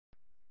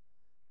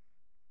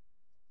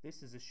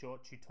This is a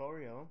short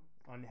tutorial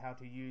on how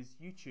to use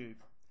YouTube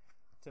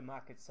to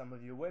market some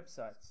of your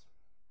websites.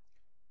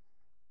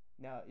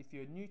 Now, if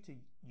you're new to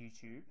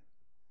YouTube,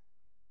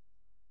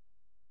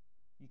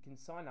 you can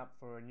sign up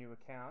for a new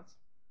account,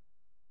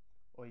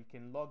 or you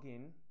can log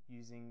in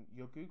using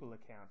your Google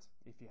account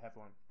if you have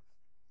one.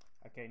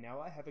 Okay, now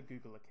I have a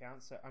Google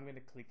account, so I'm going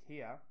to click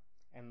here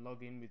and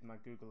log in with my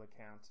Google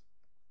account.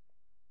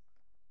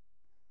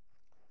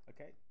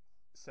 Okay,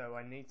 so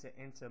I need to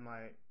enter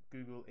my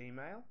Google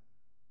email.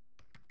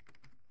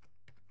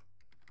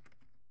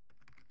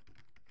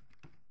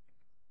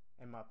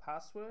 And my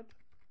password,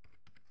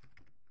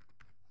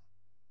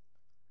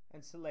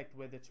 and select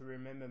whether to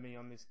remember me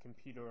on this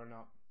computer or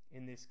not.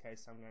 In this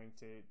case, I'm going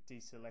to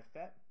deselect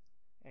that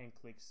and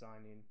click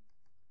sign in.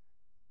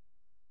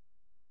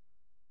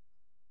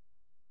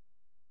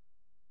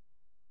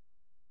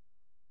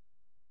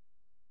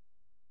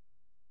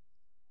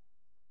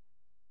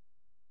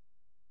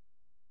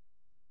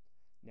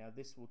 Now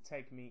this will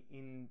take me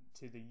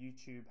into the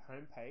YouTube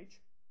homepage.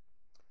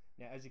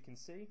 Now as you can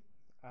see,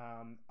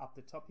 up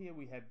the top here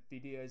we have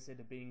videos that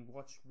are being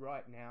watched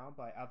right now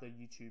by other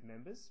YouTube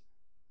members.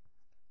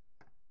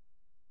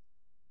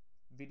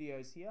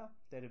 Videos here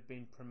that have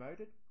been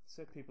promoted,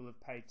 so people have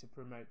paid to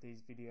promote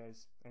these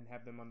videos and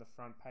have them on the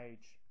front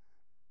page.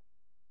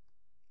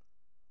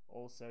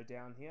 Also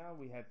down here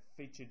we have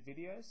featured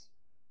videos,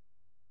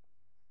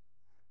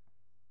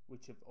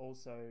 which have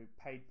also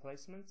paid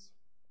placements.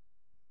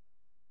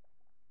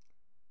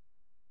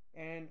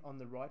 And on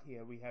the right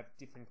here we have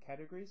different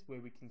categories where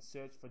we can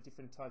search for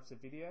different types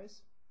of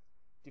videos,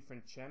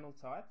 different channel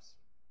types,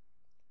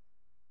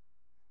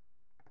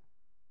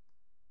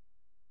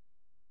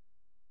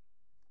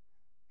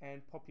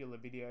 and popular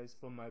videos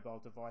for mobile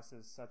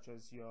devices such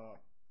as your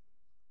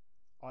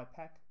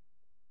iPad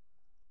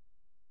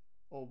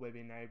or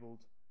web-enabled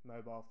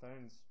mobile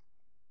phones.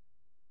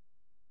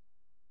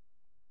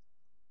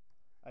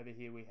 Over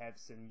here we have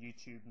some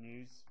YouTube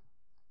news,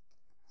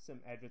 some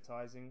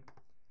advertising,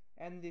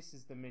 and this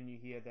is the menu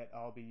here that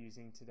I'll be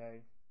using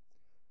today.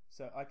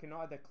 So I can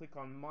either click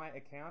on my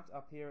account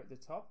up here at the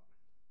top.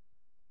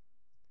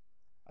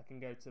 I can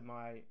go to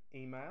my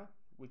email,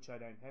 which I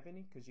don't have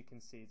any because you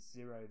can see it's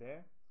 0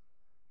 there.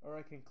 Or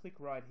I can click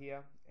right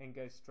here and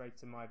go straight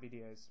to my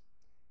videos.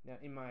 Now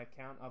in my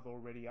account I've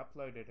already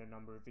uploaded a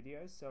number of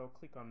videos, so I'll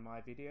click on my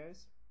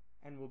videos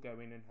and we'll go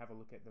in and have a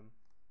look at them.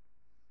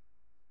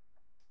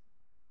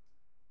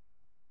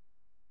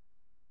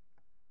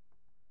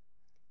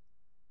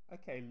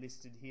 Okay,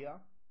 listed here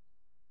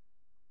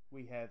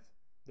we have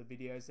the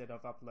videos that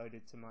I've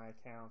uploaded to my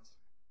account.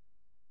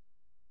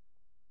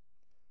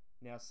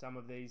 Now some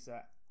of these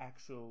are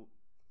actual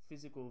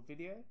physical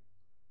video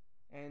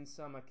and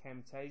some are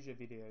Camtasia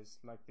videos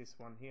like this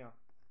one here,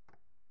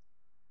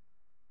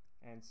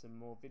 and some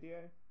more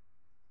video,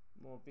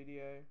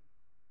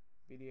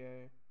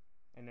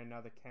 and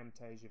another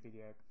Camtasia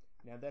video.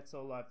 Now that's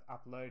all I've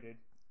uploaded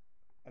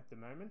at the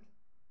moment,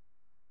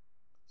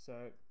 so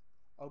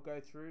I'll go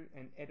through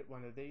and edit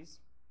one of these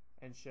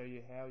and show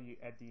you how you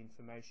add the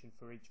information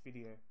for each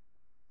video.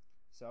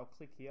 So I'll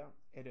click here,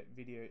 edit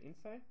video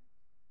info.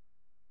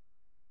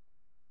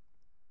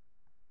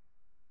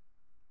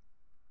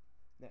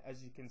 Now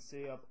as you can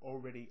see, I've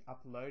already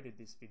uploaded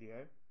this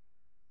video,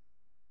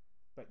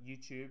 but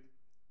YouTube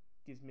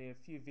gives me a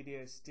few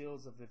video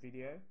stills of the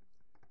video,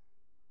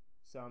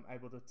 so I'm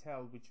able to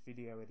tell which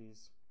video it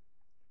is.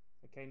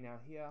 Okay, now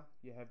here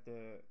you have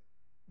the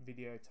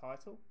video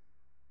title.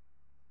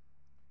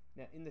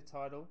 Now in the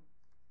title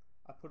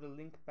I put a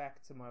link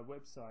back to my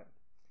website.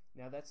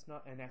 Now that's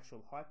not an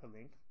actual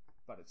hyperlink,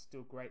 but it's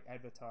still great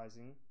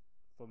advertising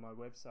for my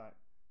website.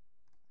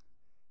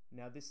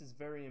 Now this is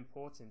very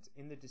important.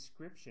 In the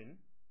description,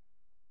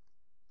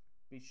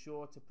 be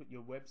sure to put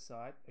your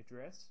website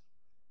address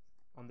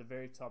on the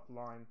very top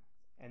line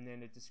and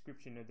then a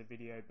description of the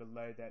video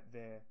below that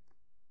there.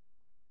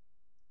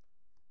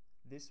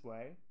 This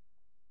way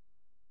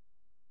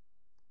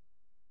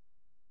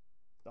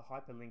the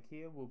hyperlink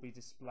here will be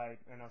displayed,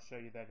 and I'll show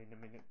you that in a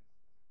minute.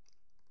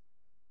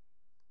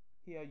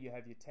 Here you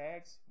have your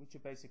tags, which are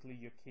basically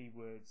your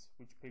keywords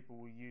which people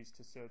will use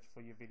to search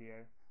for your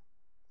video.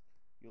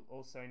 You'll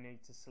also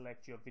need to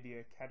select your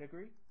video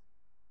category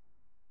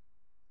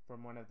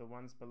from one of the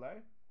ones below.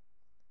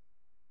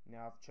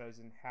 Now I've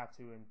chosen how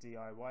to and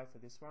DIY for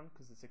this one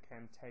because it's a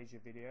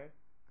Camtasia video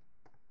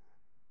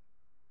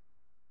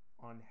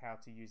on how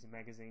to use a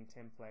magazine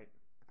template.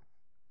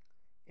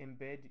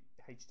 Embed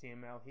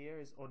HTML here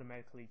is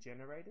automatically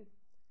generated,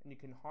 and you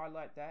can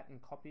highlight that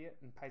and copy it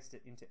and paste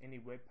it into any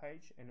web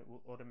page and it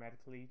will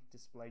automatically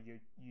display your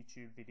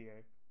YouTube video.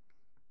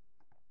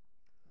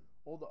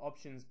 All the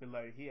options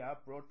below here,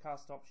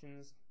 broadcast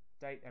options,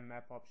 date and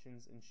map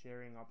options, and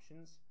sharing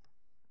options,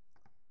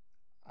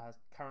 are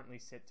currently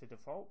set to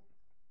default.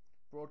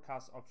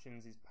 Broadcast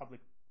options is public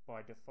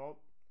by default.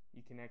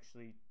 You can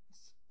actually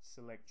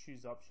select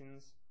choose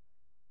options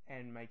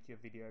and make your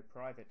video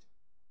private.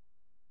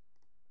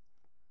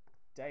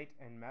 Date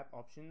and map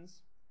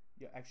options,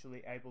 you're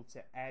actually able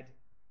to add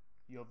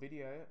your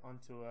video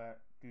onto a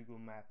Google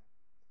map.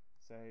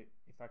 So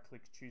if I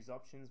click choose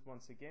options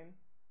once again,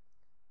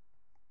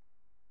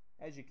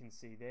 as you can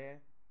see there,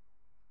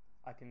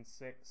 I can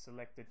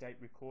select the date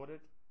recorded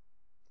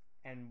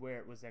and where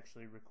it was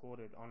actually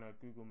recorded on a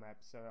Google map.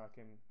 So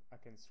I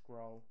can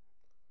scroll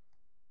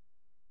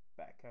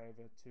back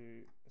over to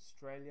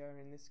Australia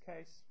in this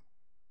case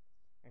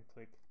and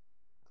click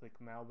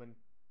Melbourne.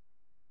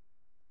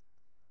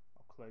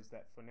 I'll close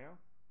that for now.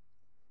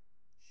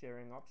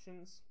 Sharing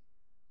options.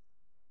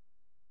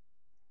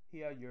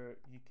 Here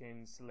you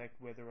can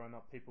select whether or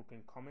not people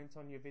can comment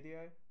on your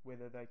video,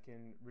 whether they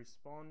can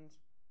respond,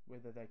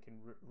 whether they can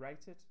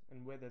rate it,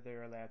 and whether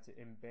they're allowed to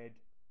embed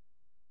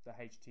the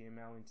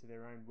HTML into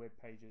their own web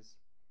pages.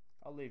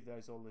 I'll leave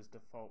those all as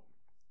default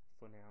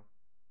for now.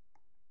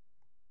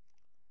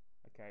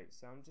 Okay,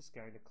 so I'm just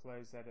going to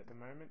close that at the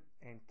moment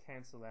and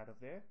cancel out of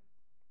there.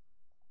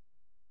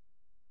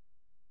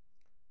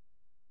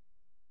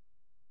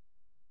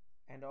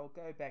 And I'll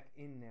go back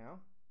in now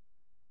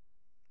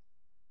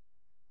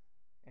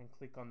and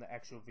click on the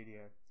actual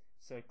video.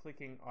 So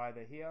clicking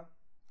either here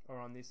or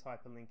on this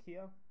hyperlink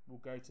here will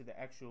go to the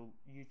actual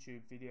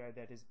YouTube video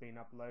that has been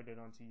uploaded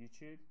onto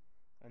YouTube,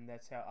 and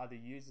that's how other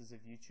users of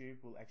YouTube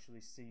will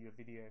actually see your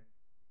video.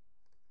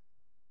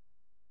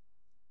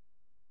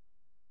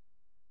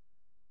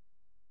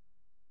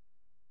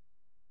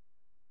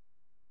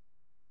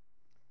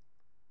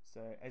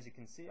 So as you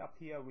can see up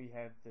here, we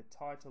have the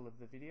title of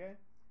the video.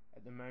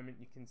 At the moment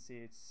you can see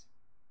it's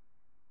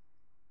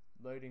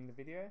loading the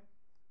video.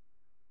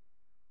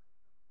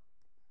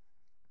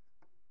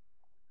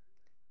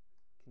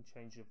 You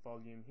can change the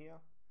volume here.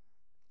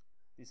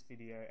 This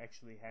video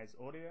actually has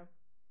audio,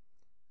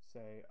 so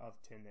I've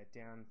turned that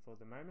down for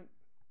the moment.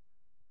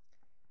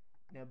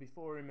 Now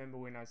before, remember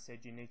when I said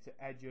you need to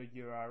add your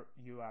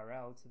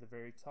URL to the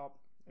very top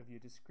of your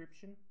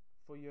description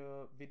for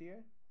your video?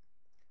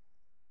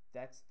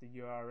 That's the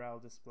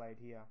URL displayed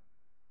here.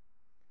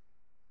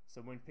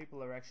 So when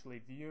people are actually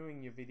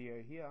viewing your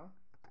video here,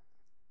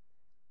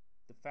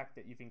 the fact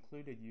that you've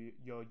included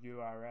your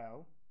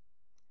URL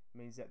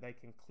means that they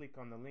can click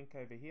on the link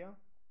over here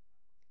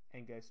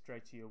and go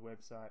straight to your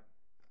website.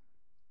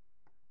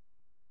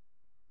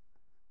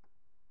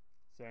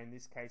 So in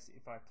this case,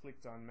 if I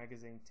clicked on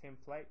magazine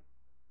template,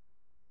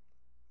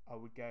 I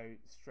would go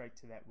straight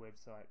to that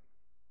website.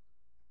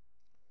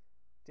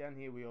 Down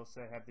here we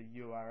also have the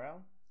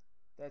URL.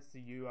 That's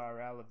the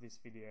URL of this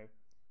video.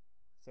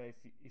 So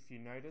if you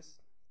notice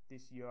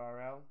this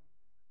URL,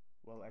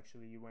 well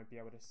actually you won't be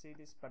able to see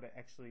this, but it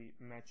actually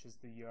matches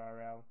the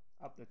URL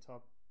up the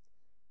top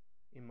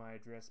in my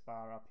address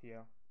bar up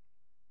here.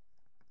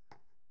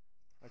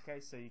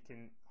 Okay, so you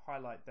can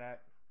highlight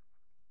that,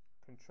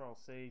 Control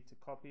C to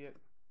copy it,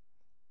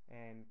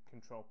 and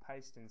Control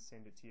paste and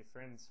send it to your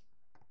friends.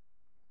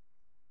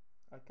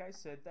 Okay,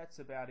 so that's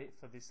about it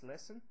for this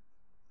lesson.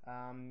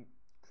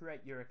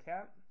 Create your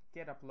account,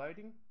 get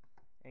uploading,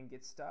 and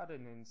get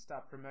started and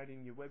start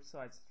promoting your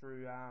websites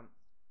through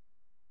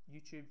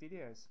YouTube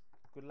videos.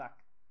 Good luck.